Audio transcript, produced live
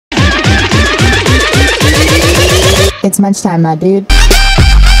It's Munch time, my dude.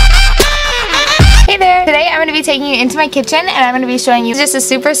 Hey there! Today I'm going to be taking you into my kitchen and I'm going to be showing you just a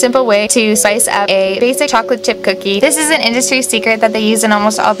super simple way to spice up a basic chocolate chip cookie. This is an industry secret that they use in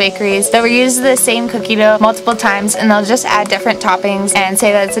almost all bakeries. They'll reuse the same cookie dough multiple times and they'll just add different toppings and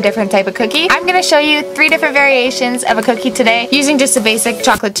say that it's a different type of cookie. I'm going to show you 3 different variations of a cookie today using just a basic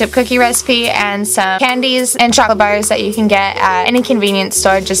chocolate chip cookie recipe and some candies and chocolate bars that you can get at any convenience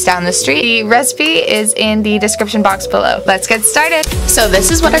store just down the street. The recipe is in the description box below. Let's get started! So this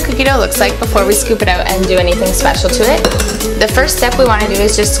is what our cookie dough looks like before we scoop it out and do anything special to it. The first step we want to do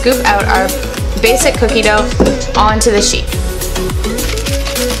is just scoop out our basic cookie dough onto the sheet.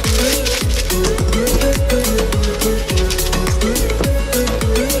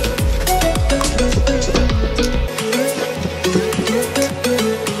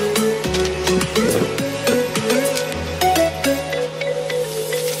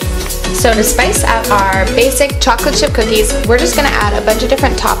 So to spice up our basic chocolate chip cookies, we're just going to add a bunch of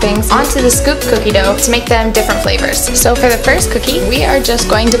different toppings onto the scooped cookie dough to make them different flavors. So for the first cookie, we are just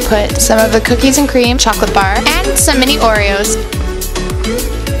going to put some of the cookies and cream chocolate bar and some mini Oreos.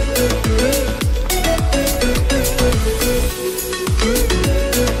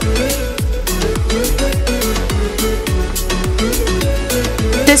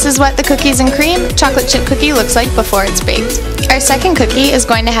 This is what the cookies and cream chocolate chip cookie looks like before it's baked. Our second cookie is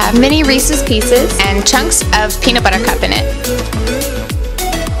going to have mini Reese's Pieces and chunks of peanut butter cup in it.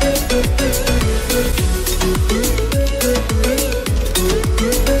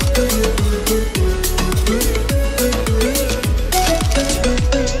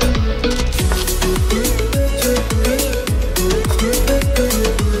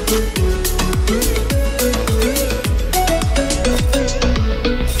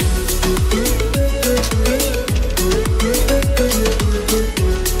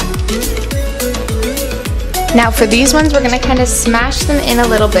 Now for these ones, we're going to kind of smash them in a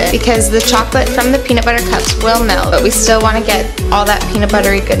little bit because the chocolate from the peanut butter cups will melt, but we still want to get all that peanut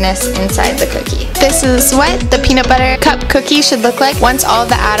buttery goodness inside the cookie. This is what the peanut butter cup cookie should look like once all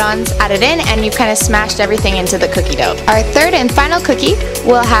the add-ons added in and you kind of smashed everything into the cookie dough. Our third and final cookie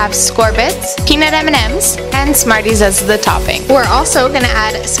will have Scorbits, peanut M&Ms, and Smarties as the topping. We're also going to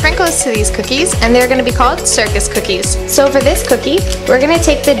add sprinkles to these cookies and they're going to be called circus cookies. So for this cookie, we're going to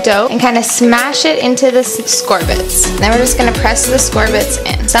take the dough and kind of smash it into the Scorbits. Then we're just going to press the Scorbits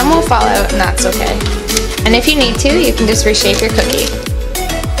in. Some will fall out and that's okay. And if you need to, you can just reshape your cookie.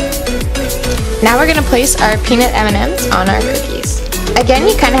 Now we're going to place our peanut M&Ms on our cookies. Again,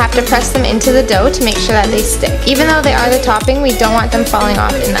 you kind of have to press them into the dough to make sure that they stick. Even though they are the topping, we don't want them falling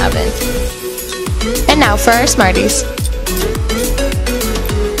off in the oven. And now for our Smarties.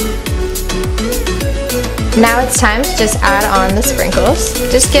 Now it's time to just add on the sprinkles.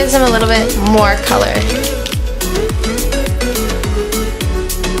 Just gives them a little bit more color.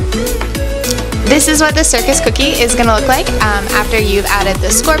 This is what the circus cookie is going to look like after you've added the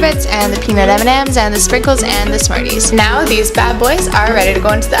Scorbits and the peanut M&Ms and the sprinkles and the Smarties. Now these bad boys are ready to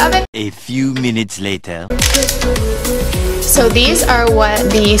go into the oven. A few minutes later. So these are what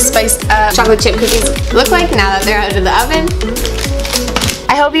the spiced up chocolate chip cookies look like now that they're out of the oven.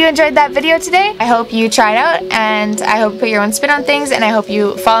 I hope you enjoyed that video today. I hope you try it out and I hope you put your own spin on things and I hope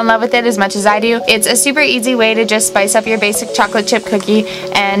you fall in love with it as much as I do. It's a super easy way to just spice up your basic chocolate chip cookie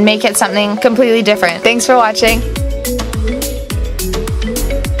and make it something completely different. Thanks for watching.